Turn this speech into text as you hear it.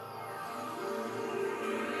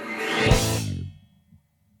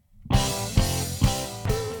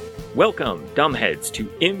Welcome, dumbheads, to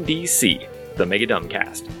MDC, the Mega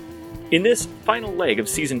Dumbcast. In this final leg of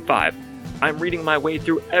Season 5, I'm reading my way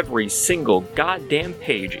through every single goddamn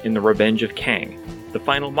page in The Revenge of Kang, the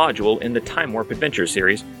final module in the Time Warp Adventure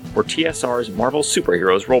series for TSR's Marvel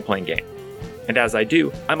Superheroes role-playing game. And as I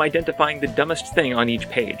do, I'm identifying the dumbest thing on each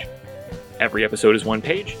page. Every episode is one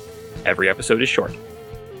page, every episode is short.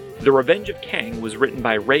 The Revenge of Kang was written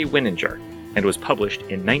by Ray Winninger and was published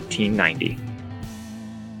in 1990.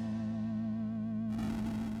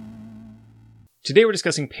 Today we're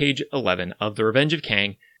discussing page 11 of The Revenge of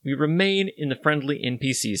Kang. We remain in the friendly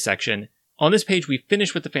NPCs section. On this page we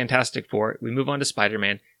finish with the Fantastic Four, we move on to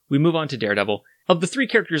Spider-Man, we move on to Daredevil. Of the three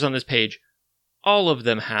characters on this page, all of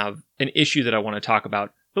them have an issue that I want to talk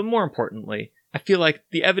about, but more importantly, I feel like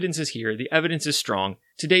the evidence is here, the evidence is strong.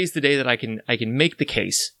 Today's the day that I can make the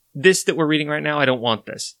case. This that we're reading right now, I don't want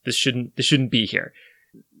this. This shouldn't be here.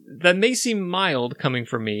 That may seem mild coming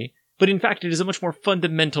from me, but in fact it is a much more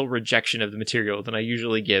fundamental rejection of the material than I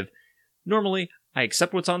usually give. Normally, I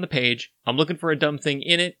accept what's on the page, I'm looking for a dumb thing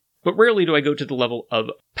in it, but rarely do I go to the level of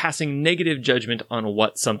passing negative judgment on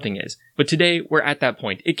what something is. But today, we're at that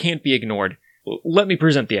point. It can't be ignored. Let me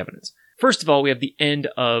present the evidence. First of all, we have the end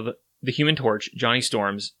of the Human Torch, Johnny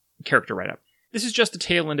Storm's character write-up. This is just the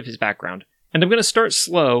tail end of his background, and I'm going to start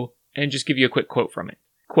slow and just give you a quick quote from it.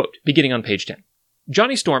 Quote, beginning on page 10.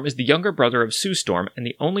 Johnny Storm is the younger brother of Sue Storm and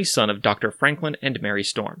the only son of Dr. Franklin and Mary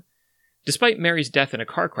Storm. Despite Mary's death in a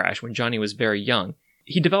car crash when Johnny was very young,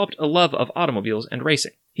 he developed a love of automobiles and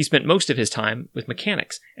racing. He spent most of his time with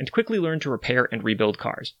mechanics and quickly learned to repair and rebuild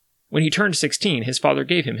cars. When he turned 16, his father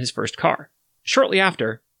gave him his first car. Shortly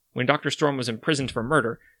after, when Dr. Storm was imprisoned for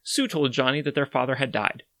murder, Sue told Johnny that their father had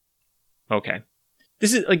died. Okay.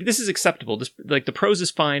 This is acceptable. The prose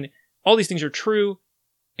is fine. All these things are true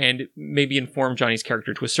and maybe inform Johnny's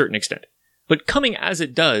character to a certain extent. But coming as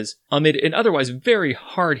it does, amid an otherwise very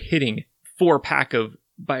hard-hitting 4-pack of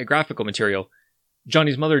biographical material,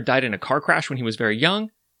 Johnny's mother died in a car crash when he was very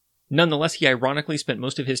young. Nonetheless, he ironically spent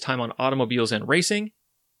most of his time on automobiles and racing.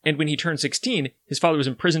 And when he turned 16, his father was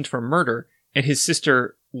imprisoned for murder, and his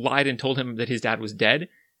sister lied and told him that his dad was dead.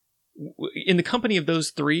 In the company of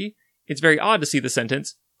those three, it's very odd to see the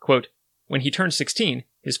sentence, quote, when he turned 16,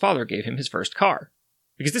 his father gave him his first car.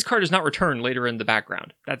 Because this car does not return later in the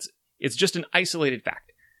background. It's just an isolated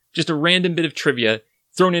fact. Just a random bit of trivia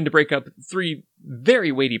thrown in to break up three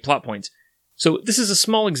very weighty plot points. So this is a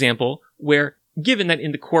small example where, given that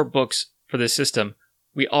in the core books for this system,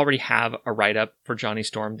 we already have a write-up for Johnny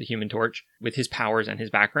Storm, the Human Torch, with his powers and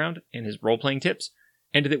his background and his role-playing tips,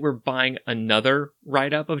 and that we're buying another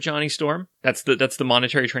write-up of Johnny Storm. That's the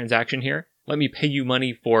monetary transaction here. Let me pay you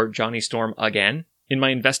money for Johnny Storm again in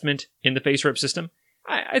my investment in the Face Rip system.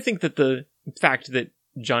 I think that the fact that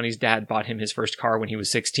Johnny's dad bought him his first car when he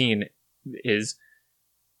was 16 is...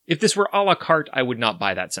 If this were a la carte, I would not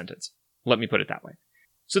buy that sentence. Let me put it that way.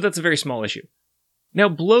 So that's a very small issue. Now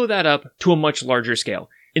blow that up to a much larger scale.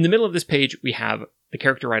 In the middle of this page, we have the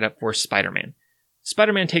character write-up for Spider-Man.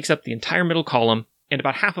 Spider-Man takes up the entire middle column, and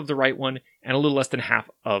about half of the right one, and a little less than half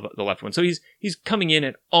of the left one. So he's coming in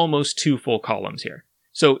at almost 2 full columns here.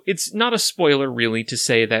 So it's not a spoiler, really, to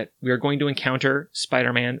say that we are going to encounter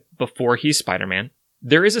Spider-Man before he's Spider-Man.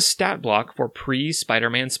 There is a stat block for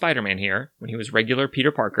pre-Spider-Man Spider-Man here, when he was regular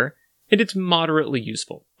Peter Parker, and it's moderately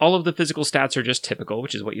useful. All of the physical stats are just typical,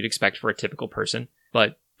 which is what you'd expect for a typical person,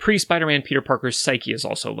 but pre-Spider-Man Peter Parker's psyche is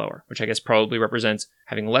also lower, which I guess probably represents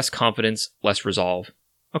having less confidence, less resolve.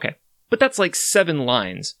 Okay, but that's like 7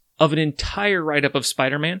 lines of an entire write-up of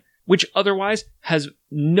Spider-Man, which otherwise has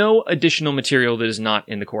no additional material that is not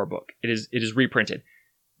in the core book. It is reprinted.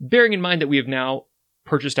 Bearing in mind that we have now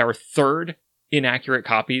purchased our 3rd inaccurate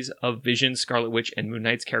copies of Vision, Scarlet Witch, and Moon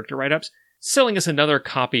Knight's character write-ups, selling us another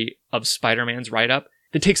copy of Spider-Man's write-up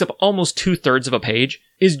that takes up almost 2/3 of a page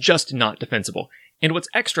is just not defensible. And what's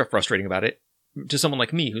extra frustrating about it, to someone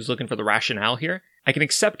like me who's looking for the rationale here, I can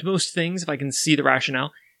accept most things if I can see the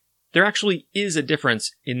rationale. There actually is a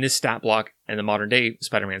difference in this stat block and the modern-day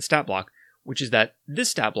Spider-Man stat block, which is that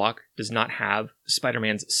this stat block does not have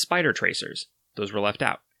Spider-Man's spider tracers. Those were left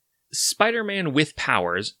out. Spider-Man with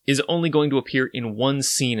powers is only going to appear in one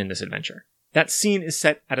scene in this adventure. That scene is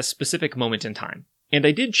set at a specific moment in time. And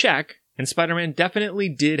I did check, and Spider-Man definitely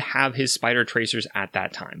did have his spider tracers at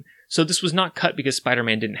that time. So this was not cut because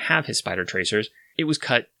Spider-Man didn't have his spider tracers. It was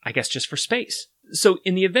cut, I guess, just for space. So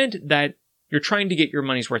in the event that you're trying to get your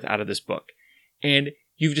money's worth out of this book, and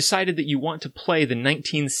you've decided that you want to play the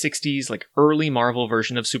 1960s, like early Marvel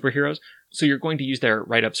version of superheroes, so you're going to use their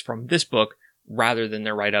write-ups from this book rather than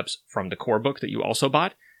their write-ups from the core book that you also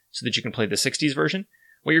bought, so that you can play the 60s version.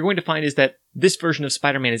 what you're going to find is that this version of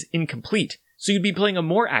Spider-Man is incomplete. So you'd be playing a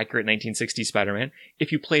more accurate 1960s Spider-Man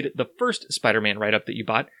if you played the first Spider-Man write-up that you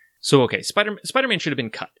bought. So okay, Spider-Man should have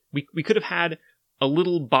been cut. We could have had a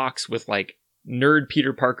little box with like nerd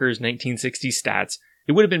Peter Parker's 1960s stats.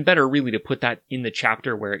 It would have been better really to put that in the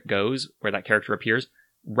chapter where it goes, where that character appears,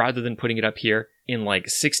 rather than putting it up here in like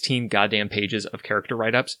 16 goddamn pages of character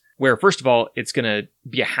write-ups, where first of all, it's going to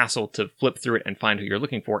be a hassle to flip through it and find who you're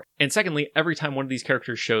looking for. And secondly, every time one of these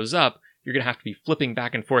characters shows up, you're going to have to be flipping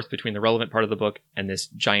back and forth between the relevant part of the book and this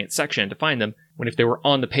giant section to find them, when if they were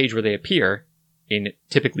on the page where they appear, in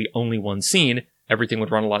typically only one scene, everything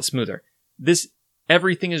would run a lot smoother.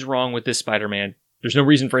 Everything is wrong with this Spider-Man. There's no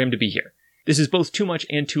reason for him to be here. This is both too much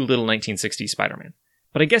and too little 1960s Spider-Man.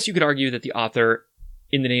 But I guess you could argue that the author,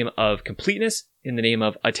 in the name of completeness, in the name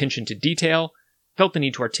of attention to detail, felt the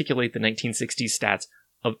need to articulate the 1960s stats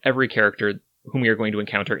of every character whom we are going to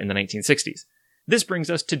encounter in the 1960s. This brings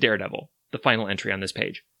us to Daredevil, the final entry on this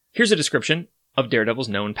page. Here's a description of Daredevil's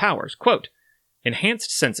known powers. Quote,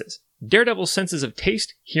 enhanced senses. Daredevil's senses of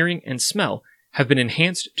taste, hearing, and smell have been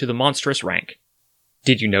enhanced to the monstrous rank.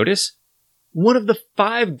 Did you notice? One of the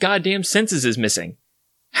 5 goddamn senses is missing.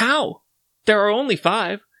 How? There are only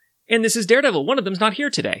 5. And this is Daredevil. One of them's not here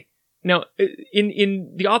today. Now,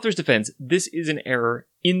 in the author's defense, this is an error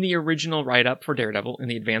in the original write-up for Daredevil in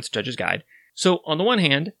the Advanced Judge's Guide. So, on the one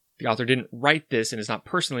hand, the author didn't write this and is not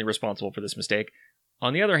personally responsible for this mistake.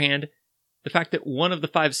 On the other hand, the fact that one of the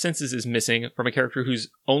 5 senses is missing from a character whose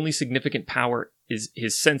only significant power is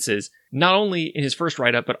his senses, not only in his first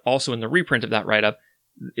write-up, but also in the reprint of that write-up,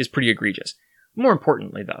 is pretty egregious. More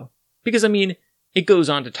importantly, though, because, it goes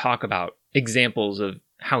on to talk about examples of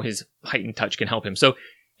how his heightened touch can help him. So,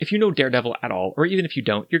 if you know Daredevil at all, or even if you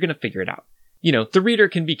don't, you're going to figure it out. The reader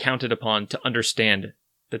can be counted upon to understand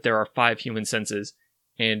that there are 5 human senses,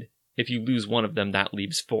 and if you lose one of them, that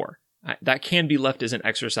leaves 4. That can be left as an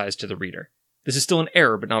exercise to the reader. This is still an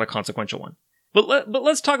error, but not a consequential one. But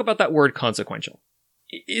let's talk about that word consequential.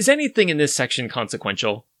 Is anything in this section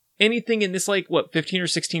consequential? Anything in this, 15 or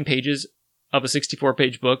 16 pages of a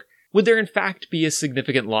 64-page book? Would there in fact be a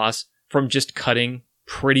significant loss from just cutting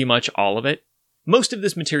pretty much all of it? Most of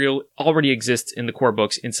this material already exists in the core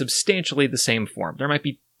books in substantially the same form. There might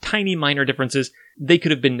be tiny minor differences. They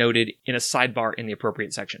could have been noted in a sidebar in the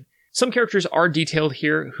appropriate section. Some characters are detailed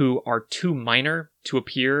here who are too minor to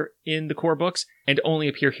appear in the core books and only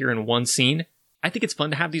appear here in one scene. I think it's fun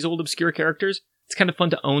to have these old obscure characters. It's kind of fun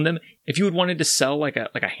to own them. If you had wanted to sell like a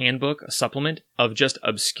handbook, a supplement of just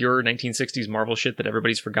obscure 1960s Marvel shit that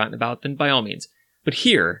everybody's forgotten about, then by all means. But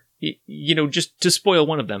here, just to spoil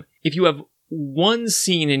one of them, if you have one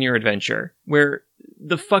scene in your adventure where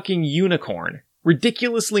the fucking Unicorn,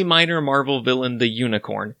 ridiculously minor Marvel villain, the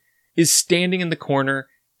Unicorn, is standing in the corner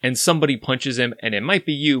and somebody punches him, and it might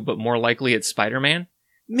be you, but more likely it's Spider-Man,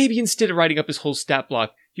 maybe instead of writing up his whole stat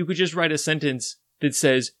block, you could just write a sentence that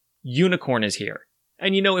says, Unicorn is here.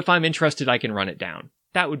 And if I'm interested, I can run it down.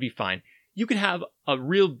 That would be fine. You could have a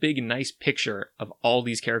real big, nice picture of all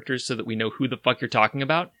these characters so that we know who the fuck you're talking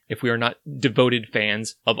about if we are not devoted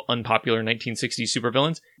fans of unpopular 1960s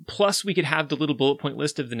supervillains. Plus, we could have the little bullet point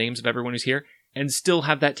list of the names of everyone who's here and still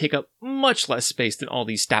have that take up much less space than all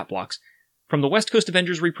these stat blocks. From the West Coast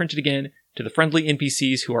Avengers reprinted again, to the friendly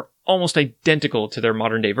NPCs who are almost identical to their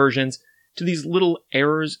modern day versions, to these little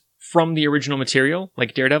errors from the original material,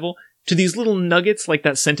 like Daredevil, to these little nuggets like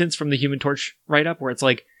that sentence from the Human Torch write-up where it's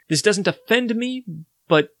like, this doesn't offend me,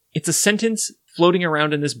 but it's a sentence floating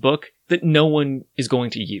around in this book that no one is going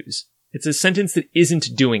to use. It's a sentence that isn't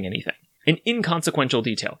doing anything. An inconsequential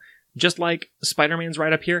detail. Just like Spider-Man's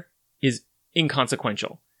write-up here is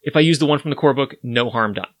inconsequential. If I use the one from the core book, no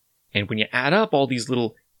harm done. And when you add up all these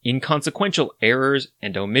little inconsequential errors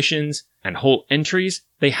and omissions and whole entries,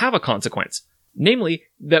 they have a consequence. Namely,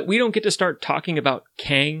 that we don't get to start talking about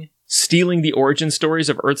Kang stealing the origin stories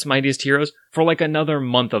of Earth's Mightiest Heroes for another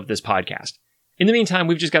month of this podcast. In the meantime,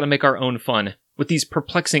 we've just got to make our own fun with these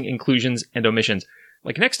perplexing inclusions and omissions.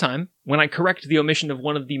 Like next time, when I correct the omission of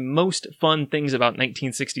one of the most fun things about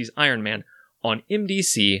 1960s Iron Man on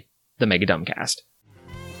MDC, the Mega Dumbcast.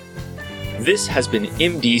 This has been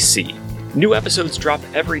MDC. New episodes drop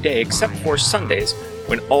every day except for Sundays,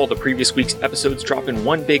 when all the previous week's episodes drop in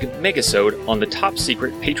one big megasode on the top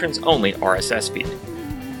secret patrons-only RSS feed.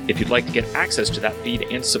 If you'd like to get access to that feed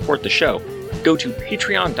and support the show, go to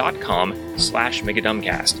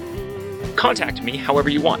patreon.com/megadumbcast. Contact me however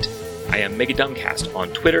you want. I am Megadumbcast on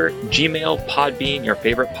Twitter, Gmail, Podbean, your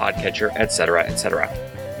favorite podcatcher, etc., etc.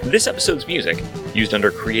 This episode's music, used under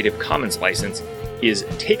Creative Commons license, is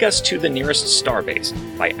Take Us to the Nearest Starbase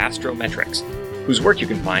by Astrometrics. whose work you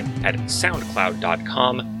can find at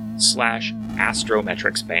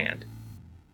soundcloud.com/astrometricsband.